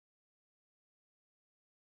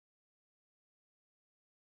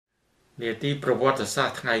Nè tíប្រវត្តិសាស្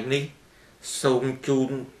ត្រថ្ងៃនេះសូមជូន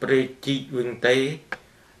ព្រេកជីកវិញទេ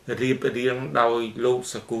រៀបរៀងដោយលោក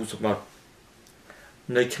សកូសមុទ្រ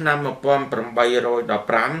នៅឆ្នាំ 1815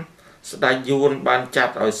 ស្ដេចយួនបានចា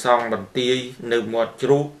ត់ឲ្យសង់បន្ទាយនៅមាត់ជ្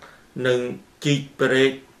រូកនិងជីកព្រែ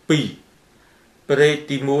ក2ព្រែក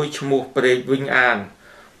ទី1ឈ្មោះព្រែកវិញអាន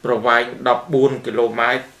ប្រវែង 14 គីឡូ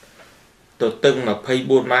ម៉ែត្រទទឹង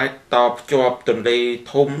 24 ម៉ែត្រតភ្ជាប់ទន្លេ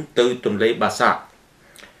ធំទៅទន្លេបាសាក់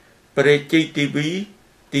ព្រែកជីកទី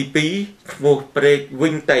2ឈ្មោះព្រែកវិ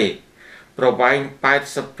ញទេប្រវែង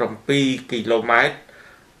 87 គីឡូម៉ែត្រ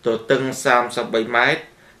ទទឹង 33 ម៉ែត្រ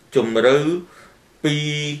ជម្រៅ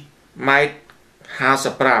 2 ម៉ែត្រ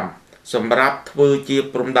 55 សម្រាប់ធ្វើជា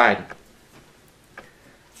ព្រំដែន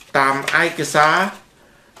តាមឯកសារ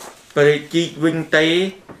ព្រែកជីកវិញទេ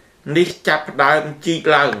នេះចាប់ផ្ដើមជីក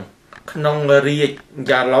ឡើងក្នុងរាជ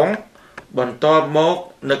យ៉ាឡុងបន្ទាប់មក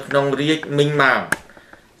នៅក្នុងរាជមីងម៉ាង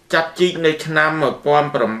ចាត់ជីកនៅឆ្នាំ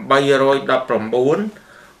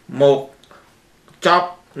 1819 មកចប់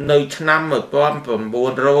នៅឆ្នាំ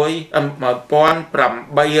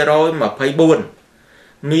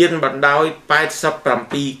 1824 មានបណ្ដោយ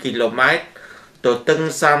 87 គីឡូម៉ែត្រទទឹង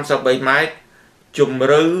 33 ម៉ែត្រជម្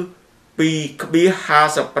រៅ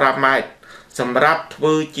 2,55 ម៉ែត្រសម្រាប់ធ្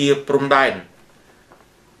វើជាព្រំដែន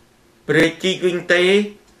ព្រែកជីកវិញទេ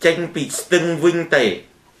ចេញពីស្ទឹងវិញទេ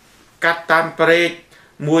កាត់តាមព្រែក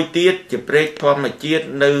មួយទៀតជាព្រែកធម្មជាតិ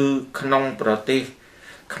នៅក្នុងប្រទេស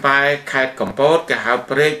ខ្មែរខេត្តកំពតគេហៅ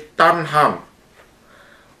ព្រែកតន់ហំ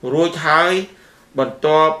រួចហើយបន្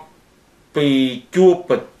ទាប់ពីជួប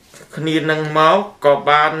គ្នានឹងមកក៏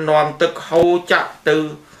បាននាំទឹកហូរចាក់ទៅ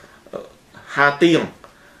ហាទៀ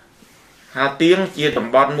ងជាតំ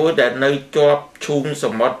បន់មួយដែលនៅជាប់ឈូងស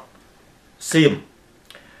មុទ្រសៀម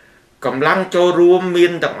កម្លាំងចូលរួមមា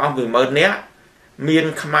នទាំងអស់ 10000 នាក់មាន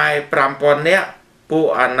ខ្មែរ 5000 នាក់ពួក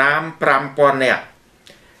អាណាម 5000 នាក់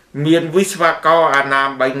មានវិស្វករអាណាម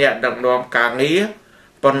 3 នាក់ដឹកនាំការងារ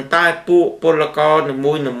ប៉ុន្តែពួកពលករនី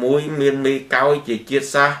មួយៗមានមេកោយជាជាតិ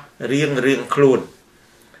សាសន៍រៀងខ្លួន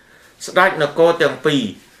ស្ដេចនគរទាំងពីរ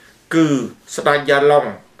គឺស្ដេចយ៉ាឡុង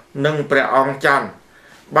និងព្រះអង្គច័ន្ទ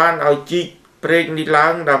បានឲ្យជីកព្រែកនេះឡើ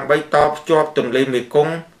ងដើម្បីតភ្ជាប់ទន្លេមេគ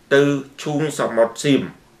ង្គទៅឈូងសមុទ្រសៀម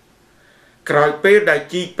ក្រោយពេលដែល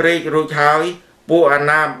ជីកព្រែករួចហើយពួកអា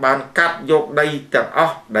ណាមបានកាត់យកដីទាំងអ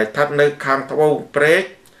ស់ដែលស្ថិតនៅខាងត្បូងព្រែក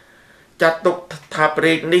ចាត់ទុកថាព្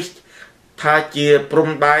រែកនេះថាជាព្រំ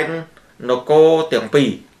ដែននគរទាំងពីរ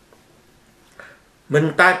មិន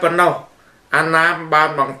តែប៉ុណ្ណោះអាណាមបាន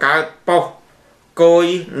បង្កើតប៉ុស្តិ៍គយ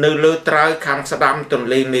នៅលើត្រើយខាងស្ដាំទន្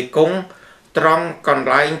លេមេគង្គត្រង់កន្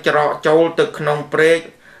លែងច្រកចូលទៅក្នុងព្រែក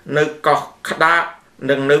នៅកោះក្តាក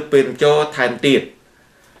និងនៅពេលជោថែមទៀត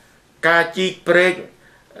ការជីកព្រែក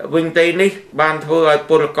វិញទេនេះបានធ្វើឲ្យ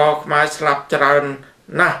ពលករខ្មែរស្លាប់ច្រើន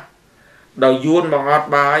ណាស់ដោយយួនបង្អត់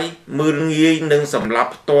បាយមើលងាយនិងសម្លា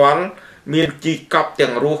ប់ផ្ទាល់មានជីកប់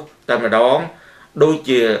ទាំងរស់តែម្ដងដូច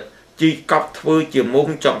ជាជីកប់ធ្វើជាមុង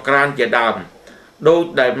ចង្ក្រានជាដើមដូច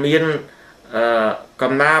ដែលមាន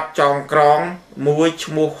កំណាបចងក្រងមួយ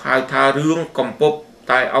ឈ្មោះហៅថារឿងកំពប់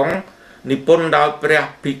តែអង្គនិពន្ធដោយព្រះ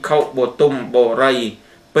ភិក្ខុបទុមបរិយ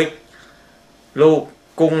ពេជ្រលោក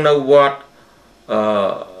គង់នៅវត្ត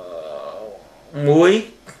មួយ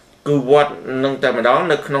គឺវត្តនឹងតែម្ដង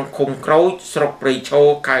នៅក្នុងឃុំក្រូចស្រុកព្រៃឈរ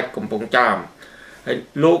ខេត្តកំពង់ចាមហើយ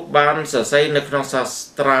លោកបានសរសេរនៅក្នុងសាស្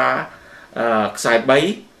ត្រាខ្សែ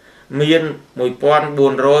3មាន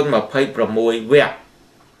 1426 វគ្គ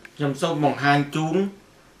ខ្ញុំសូមបង្ហាញជូន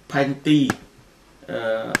ផែនទី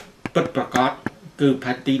ពិតប្រាកដគឺ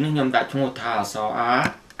ផែនទីនេះខ្ញុំដាក់ឈ្មោះថាអក្សរ A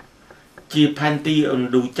ជាផែនទីឥណ្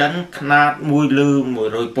ឌូចិនຂະຫນາດ1លើ100,000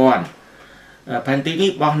ផែនទី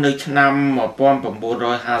នេះបោះនៅឆ្នាំ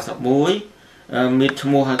 1951 មានឈ្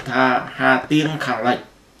មោះហៅថាហាទៀងខាងលិច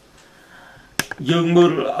យើងមើ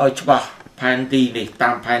លឲ្យច្បាស់ផែនទីនេះតា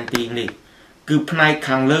មផែនទីនេះគឺផ្នែក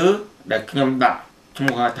ខាងលើដែលខ្ញុំដាក់ឈ្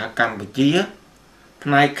មោះហៅថាកម្ពុជាផ្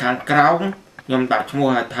នែកខាងក្រោមខ្ញុំដាក់ឈ្មោះ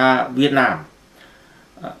ហៅថាវៀតណាម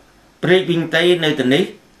ព្រែកវិញទេនៅទីនេះ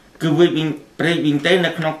គឺព្រែកវិញទេនៅ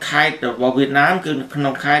ក្នុងខេត្តរបស់វៀតណាមគឺក្នុ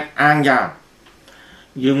ងខេត្តអាងយ៉ាង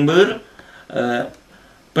យើងមើល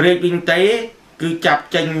ព្រែកវិញទេគឺចាប់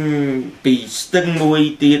ចេញពីស្ទឹងមួយ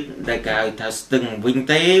ទៀតដែលគេហៅថាស្ទឹងវិញ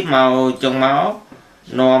ទេមកចឹងមក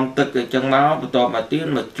នាំទឹកទៅចឹងមកបន្តមកទៀត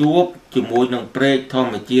មកជួបជាមួយនឹងព្រែកធ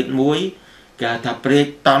ម្មជាតិមួយគេហៅថាព្រែក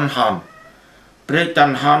តន់ហំព្រែកត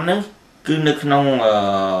ន់ហំនេះគឺនៅក្នុង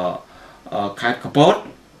ខេត្តកំពត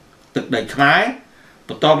ទឹកដីខ្មែរប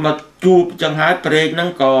ន្តមកជួបចឹងហើយព្រែកហ្នឹង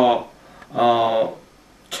ក៏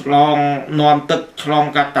ឆ្លងនាំទឹកឆ្លង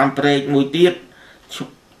កាត់តាមព្រែកមួយទៀត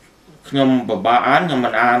ខ្ញុំពិបាកអានខ្ញុំមិ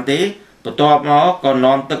នអានទេ បន្ទាប់មកក៏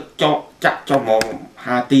នាំទឹកចកចាក់ចុះមក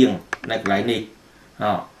5ទៀងនៅកន្លែងនេះ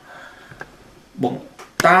បង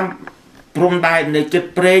តាមព្រំដែននៅចិត្ត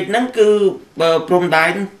ព្រែកហ្នឹងគឺព្រំដែ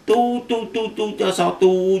នទូចស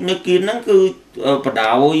ទូនៅគៀនហ្នឹងគឺប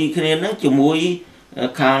ដោយគ្នាហ្នឹងជាមួយ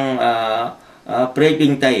ខាងព្រែកវិ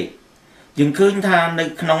ញទេយើងឃើញថានៅ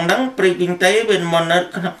ក្នុងហ្នឹងព្រែកវិញទេវាមិននៅ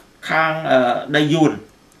ខាងដៃយួន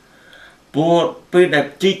ពួកពេលដែល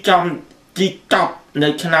ជីចប់នៅ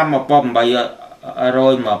ឆ្នាំ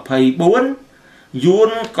1824យួន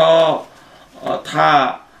ក៏ថា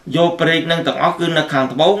យកព្រែកនឹងទាំងអស់គឺនៅខាង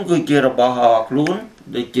ត្បូងគឺជារបស់ខ្លួន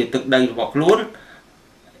ដូចជាទឹកដីរបស់ខ្លួន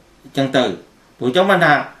អញ្ចឹងទៅព្រោះចឹងបាន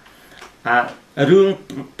ថារឿង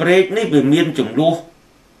ព្រែកនេះវាមានចំនួន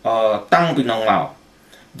តាំងពីនងមក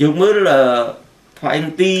យើងមើលផ្លែ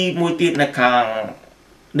ទីមួយទៀតនៅខាង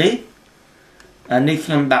នេះនេះខ្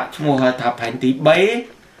ញុំដាក់ឈ្មោះថាផែនទី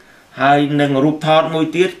3ហើយនឹងរូបថតមួយ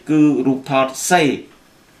ទៀតគឺរូបថតសេ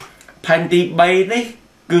ផែនទី3នេះ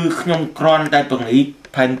គឺខ្ញុំគ្រាន់តែបង្រៀន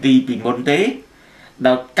ផែនទីពីមុនទេ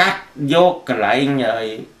ដោយកាត់យកកន្លែង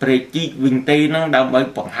ព្រែកជីកវិញទេហ្នឹងដើម្បី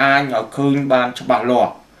បង្ហាញឲ្យឃើញបានច្បាស់លា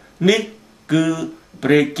ស់នេះគឺព្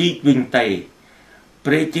រែកជីកវិញទេ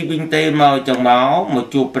ព្រែកជីកវិញទេមកចឹងមក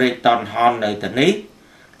ជួបព្រែកតនហននៅទីនេះ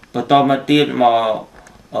បន្តមកទៀតមក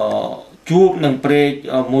ជួបនឹងព្រែក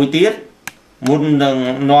មួយទៀតមុននឹង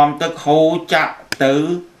នាំទឹកហូរចាក់ទៅ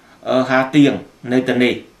5ទៀងនៅទី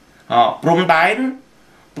នេះព្រំដែន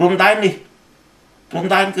នេះព្រំ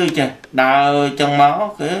ដែនគឺចេះដើរចឹងមក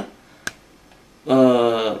គឺ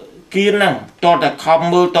គៀនហ្នឹងតតែខំ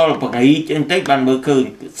មើលតបង្រីចឹងតិចបានមើលឃើញ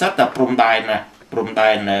សិតតែព្រំដែនណាព្រំដែ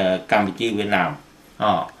នកម្ពុជាវៀតណាម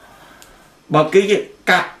បើគេ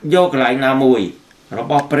កាត់យកកន្លែងណាមួយរ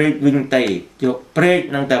បស់ព្រែកវិញទេយកព្រែក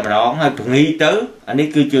ហ្នឹងតែម្ដងហើយបង្រីទៅអានេះ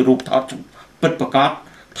គឺជារូបថតពិតប្រាកដ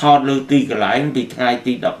ថតលើទីកន្លែងពីថ្ងៃ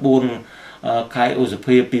ទី14ខែឧស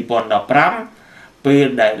ភា2015ពេល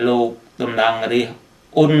ដែលលោកតំណាងរាស្ត្រ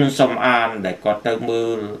អ៊ុនសំអានដែលគាត់ទៅមើ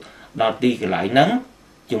លដល់ទីកន្លែងហ្នឹង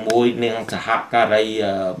ជាមួយនឹងសហការី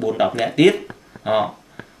4-10នាក់ទៀត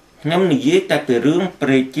ខ្ញុំនិយាយតែពីរឿងព្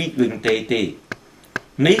រែកជីកវិញទេ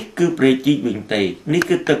នេះគឺព្រែកជីកវិញទេនេះ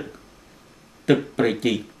គឺទឹកព្រែក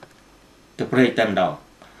ជីកទឹកព្រែកតែម្ដង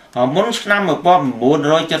មុនឆ្នាំ1979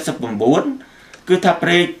គឺថាព្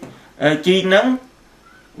រែកជីកហ្នឹង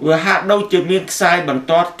វាហាក់ដូចជាមានខ្សែបន្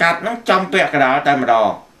ទាត់កាត់ហ្នឹងចំពាក់កណ្ដាលតែម្ដង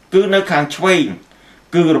គឺនៅខាងឆ្វេង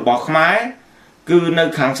គឺរបស់ខ្មែរគឺនៅ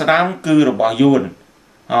ខាងស្ដាំគឺរបស់យួន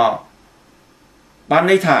បាន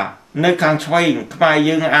ន័យថានៅខាងឆ្វេងខ្មែរ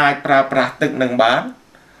យើងអាចប្រើប្រាស់ទឹកនឹងបាន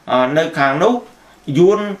នៅខាងនោះ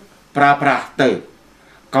យួនប្រើប្រាស់ទៅ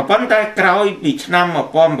ក៏ប៉ុន្តែក្រោយពីឆ្នាំ1979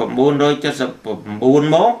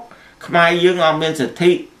មកខ្មែរយើងអត់មានសិទ្ធិ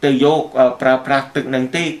ទៅយកប្រើប្រាស់ទឹកនឹង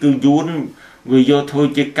ទេគឺយួនវាយកធ្វើ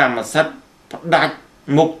ជាកម្មសិទ្ធិផ្ដាច់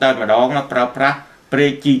មុខតែម្ដងប្រើប្រាស់ព្រែ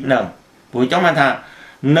កជីកហ្នឹងព្រោះចឹងបានថា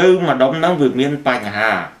នៅម្ដុំហ្នឹងវាមានបញ្ហា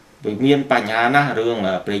ណារឿង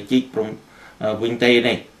ព្រែកជីកព្រំវិញទេ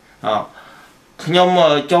នេះខ្ញុំ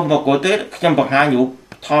ចុះមកគាត់ទេខ្ញុំបង្ហាញរូប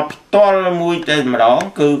ថតផ្ទាល់មួយតែម្ដង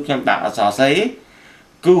គឺខ្ញុំដាក់អក្សរសេរ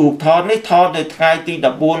គឺរូបថតនេះថតនៅថ្ងៃទី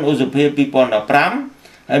14ឧសភា2015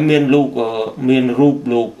ហើយមានរូប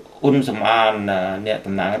លោកអ៊ុនសំអានអ្នក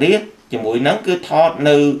តំណាងរាស្ត្រជាមួយនឹងគឺថត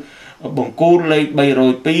នៅបង្គោលលេខ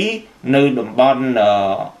302នៅតំបន់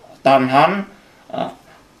តនហន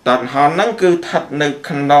ហ្នឹងគឺស្ថិតនៅ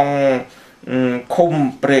ក្នុងឃុំ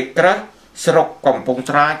ព្រែកក្រាស់ស្រុកកំពង់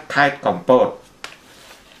ត្រាចខេត្តកំពត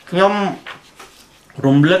ខ្ញុំ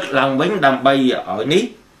រំលឹកឡើងវិញដើម្បីឲ្យនេះ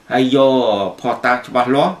ហើយយកផតតាច្បាស់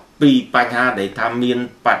លាស់ពីបញ្ហាដែលថាមាន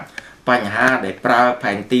បញ្ហាដែលប្រើ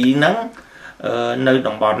ផែនទីហ្នឹងនៅ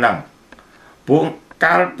តំបន់ហ្នឹងព្រោះ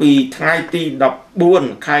កាលពីថ្ងៃទី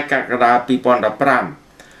14ខែកក្កដា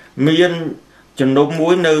2015មានជំនុំមួ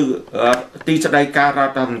យនៅទីស្តីការរ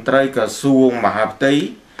ដ្ឋមន្ត្រីក្រសួងមហាផ្ទៃ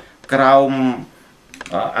ក្រោម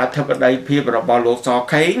អធិបតីភាពរបស់លោកស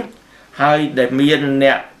ខេងហើយដែលមាន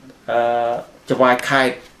អ្នកចវាយខេ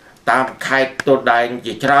ត្តតាមខេត្តទុដែង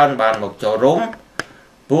ជាច្រើនបានមកចូលរួម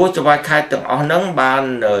ព្រោះចវាយខេត្តទាំងអស់ហ្នឹងបាន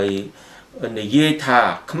និយាយថា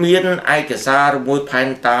គ្មានឯកសារឬមួយផែ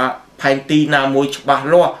នទីណាមួយច្បាស់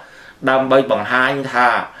លាស់ដើម្បីបង្ហាញថា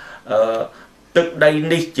ទឹកដី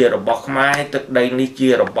នេះជារបស់ខ្មែរទឹកដីនេះជា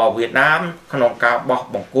របស់វៀតណាមក្នុងការបោះ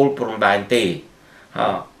បង្គោលព្រំដែនទេ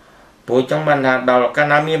ព្រោះចឹងបានថាដល់កាល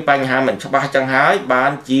ណាមានបញ្ហាមិនច្បាស់ចឹងហើយបា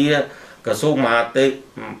នជាក្រសួងម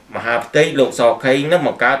ហាផ្ទៃលោកសខេងនឹងប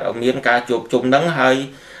ង្កើតឲ្យមានការជួបជុំនឹងហើយ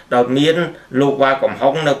ដោយមានលោកវ៉ាកំហុ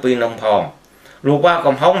ងនៅពេលនោះផងលោកវ៉ា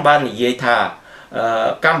កំហុងបាននិយាយថា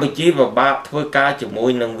កម្ពុជាពិបាកធ្វើការជាមួយ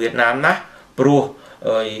នឹងវៀតណាមណាស់ព្រោះ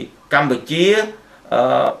កម្ពុជា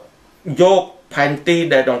យកផែនទី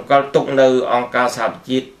ដែលដង្កល់ទុកនៅអង្គការសហ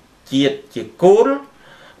ជាតិជាគោល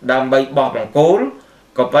ដើម្បីបោះបង្គោល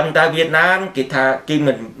ក៏ប៉ុន្តែវៀតណាមគេថាគេ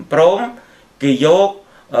មិនព្រមគេយក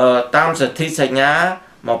តាមសន្ធិសញ្ញា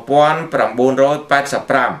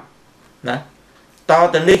 1985 ណាត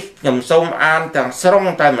ទៅនេះខ្ញុំសូមអានទាំងស្រុង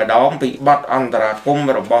តែម្ដងពីបទអន្តរាគមន៍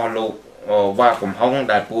របស់លោកវ៉ាកំហុង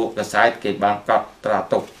ដែលពួកកសែតគេបានកត់ត្រា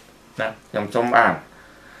ទុកណាខ្ញុំសូមអាន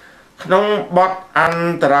ក្នុងបទអ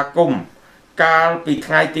ន្តរាគមន៍កាលពី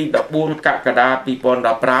ថ្ងៃទី 14 កក្កដា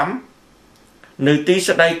 2015 នៅទី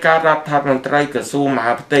ស្តីការរដ្ឋមន្ត្រីក្រសួងម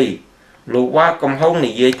ហាផ្ទៃលោកវ៉ាកំហុង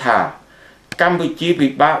និយាយថាកម្ពុជាពិ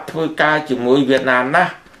បាកធ្វើការជាមួយវៀតណាមណា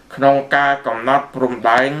ស់ក្នុងការកំណត់ព្រំ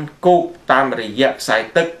ដែនគោកតាមរយៈខ្សែ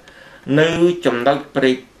ទឹកនៅចំណុចព្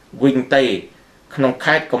រែកវិញទេក្នុង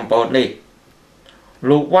ខេត្តកំពតនេះ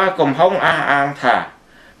លោកវ៉ាកំហុងអះអាងថា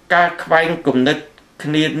ការខ្វែងគំនិតគ្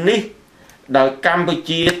នានេះដោយកម្ពុ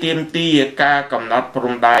ជាទាមទារការកំណត់ព្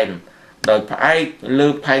រំដែនដោយផ្អែកលើ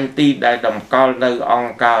ផែនទីដែលតម្កល់នៅអ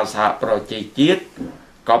ង្គការសហប្រជាជាតិ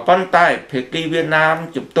ក៏ប៉ុន្តែភាគីវៀតណាម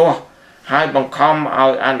ជំទាស់ហើយបង្ខំឲ្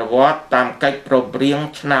យអនុវត្តតាមកិច្ចព្រមព្រៀង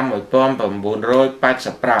ឆ្នាំ 1985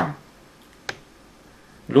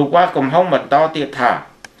 លោកវ៉ាកំហុងបន្តទៀតថា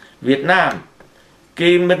វៀតណាម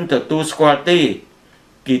គេមិនទទួលស្គាល់ទេ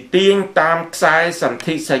គេទាញតាមខ្សែសន្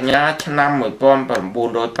ធិសញ្ញាឆ្នាំ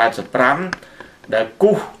 1985 ដែល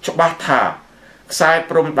គូសច្បាស់ថាខ្សែ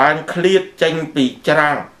ព្រំដែនឃ្លាតចេញពីច្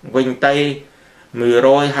រាំងវិញទេ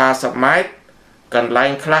150 ម៉ែត្រកន្លែ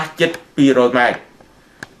ងខ្លះជិត200 ម៉ែត្រ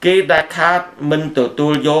គេដែលខាតមិនទទួ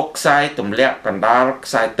លយកខ្សែទម្លាក់កណ្ដាល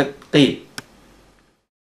ខ្សែទឹកទេ